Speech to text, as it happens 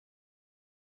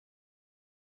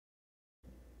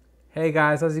Hey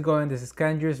guys, how's it going? This is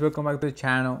Kendrys. Welcome back to the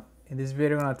channel. In this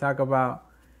video, I'm going to talk about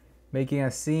making a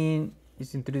scene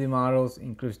using 3D models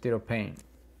in Clip Studio Paint.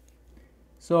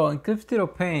 So in Clip Studio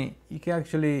Paint, you can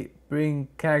actually bring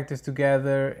characters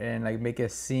together and like make a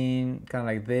scene kind of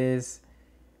like this,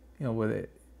 where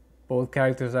both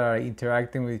characters are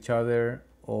interacting with each other,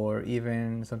 or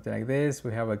even something like this.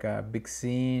 We have like a big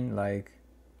scene, like,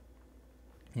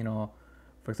 for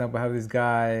example, I have this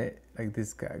guy, like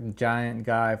this guy, giant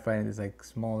guy fighting these like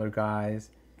smaller guys.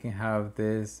 You can have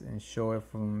this and show it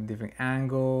from different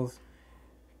angles.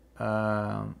 It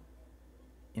can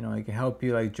help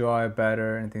you like draw it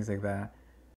better and things like that.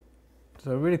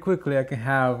 So really quickly, I can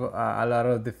have a lot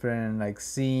of different like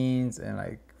scenes, and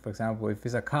like, for example, if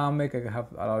it's a comic, I can have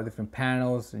a lot of different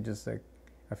panels in just like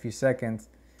a few seconds.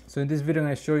 So in this video, I'm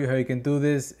going to show you how you can do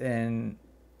this, and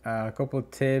a couple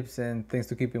of tips and things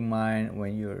to keep in mind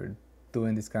when you're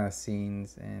doing these kind of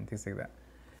scenes and things like that.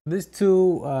 These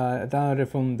two I downloaded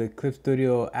from the Clip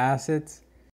Studio assets.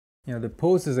 The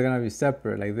poses are gonna be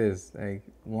separate like this, like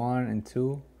 1 and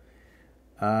 2.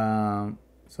 So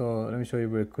let me show you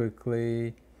really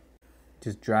quickly.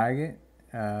 Just drag it,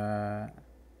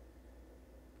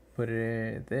 put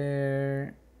it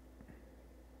there,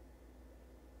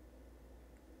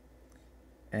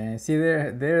 and see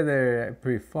they're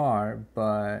pretty far,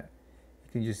 but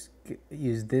you can just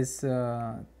use this,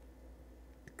 click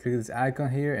this icon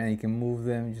here, and you can move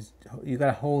them. You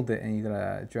gotta hold it and you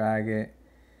gotta drag it,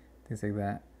 things like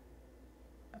that.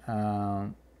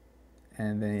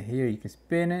 And then here you can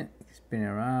spin it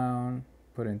around,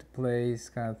 put it into place,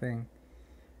 kind of thing.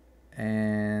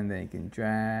 And then you can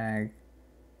drag.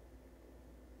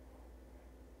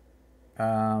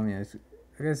 I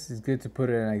guess it's good to put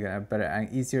it in like a better,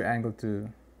 easier angle, to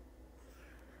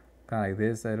kind of like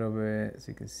this a little bit, so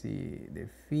you can see their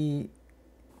feet.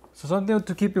 So something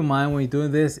to keep in mind when you're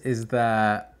doing this is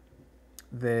that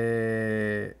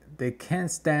they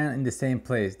can't stand in the same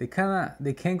place. They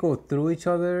can go through each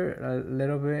other a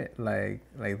little bit, like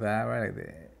that, right? Like you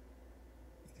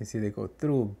can see they go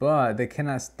through, but they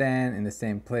cannot stand in the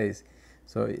same place.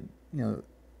 So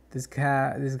this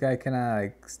guy cannot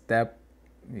like step.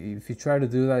 If you try to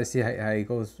do that, you see how he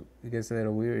goes. It gets a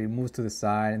little weird. He moves to the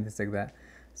side and things like that.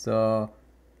 So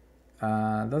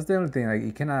that's the only thing. Like,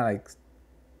 you cannot like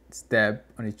step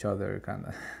on each other, kind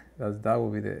of. That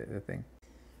would be the thing.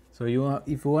 So if you want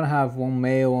to have one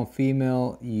male, one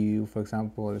female, for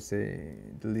example, let's say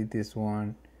delete this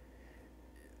one.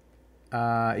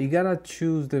 You gotta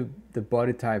choose the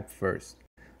body type first.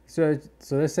 So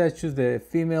let's say I choose the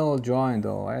female drawing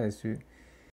though. As you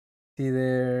see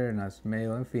there, and that's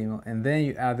male and female, and then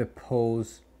you add the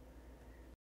pose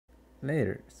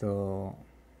later. So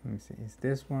let me see, it's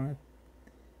this one,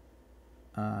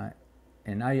 and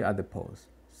now you add the pose.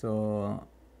 So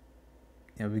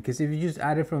because if you just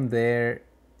add it from there,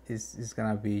 it's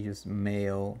gonna be just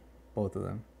male, both of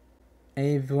them.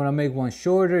 And if you want to make one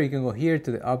shorter, you can go here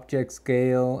to the object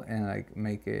scale and like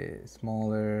make it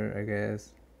smaller, I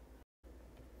guess.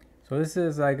 So this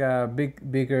is like a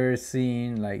bigger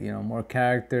scene, like more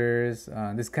characters.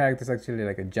 This character is actually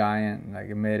like a giant, like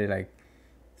it made it like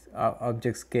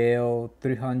object scale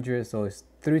 300, so it's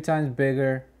 3 times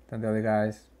bigger than the other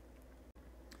guys.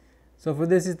 So for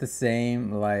this, it's the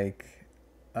same, like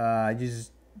you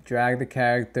just drag the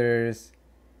characters,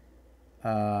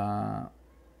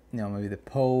 maybe the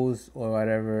pose or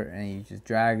whatever, and you just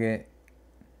drag it.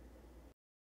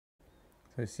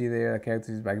 So you see there, the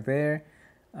character is back there.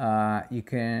 You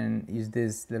can use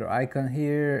this little icon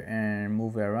here and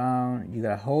move it around. You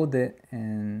gotta hold it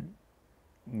and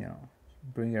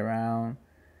bring it around.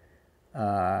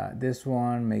 This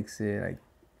one makes it like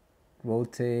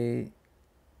rotate.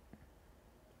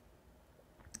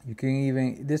 You can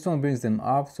even, this one brings them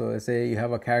up. So let's say you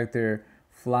have a character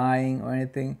flying or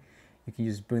anything, you can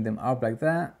just bring them up like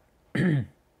that.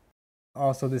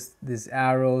 Also, these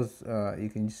arrows, you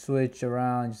can switch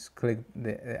around. Just click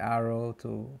the arrow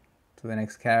to the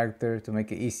next character to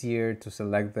make it easier to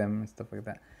select them and stuff like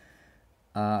that.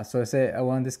 So let's say I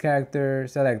want this character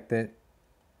selected.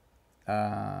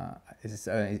 So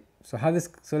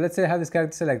let's say I have this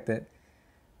character selected,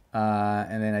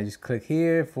 and then I just click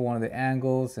here for one of the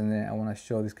angles, and then I want to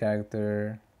show this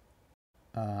character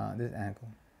this angle.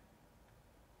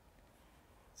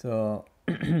 So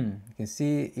you can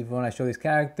see, if you want to show this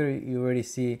character, you already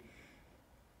see,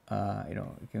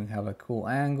 you can have a cool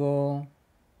angle.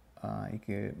 You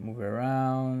can move it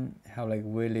around, have like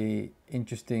really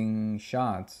interesting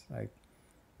shots, like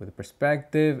with the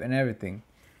perspective and everything.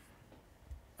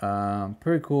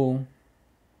 Pretty cool.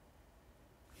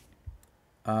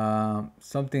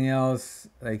 Something else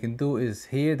I can do is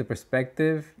here, the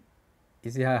perspective. You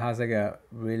see how it has like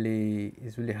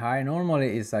it's really high.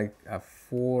 Normally it's like a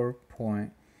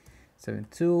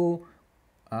 4.72.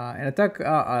 And I talk a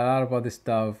lot about this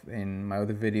stuff in my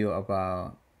other video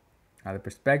about the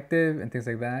perspective and things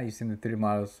like that, using the 3D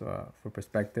models for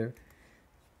perspective.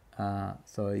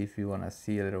 So if you want to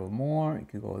see a little more, you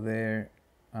can go there.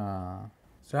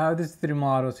 So I have these 3D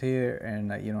models here,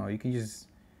 and you know, you can just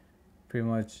pretty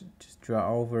much just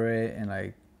draw over it and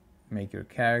like make your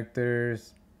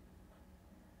characters.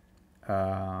 You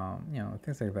know,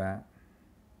 things like that.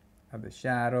 Have the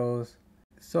shadows.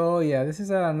 So yeah, this is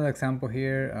another example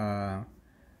here.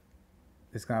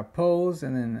 It's gonna pose,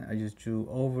 and then I just drew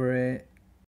over it.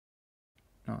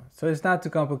 No, so it's not too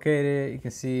complicated. You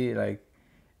can see, like,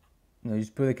 you know, you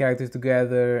just put the characters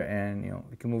together, and you know,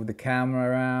 you can move the camera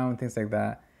around, things like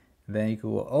that. Then you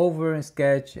can go over and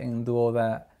sketch and do all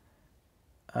that.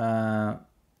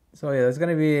 So yeah, that's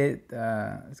gonna be it.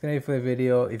 It's gonna be for the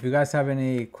video. If you guys have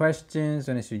any questions,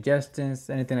 any suggestions,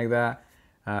 anything like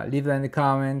that, leave that in the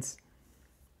comments.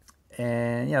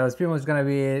 And yeah, that's pretty much gonna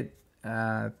be it.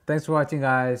 Thanks for watching,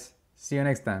 guys. See you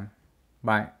next time.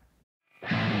 Bye.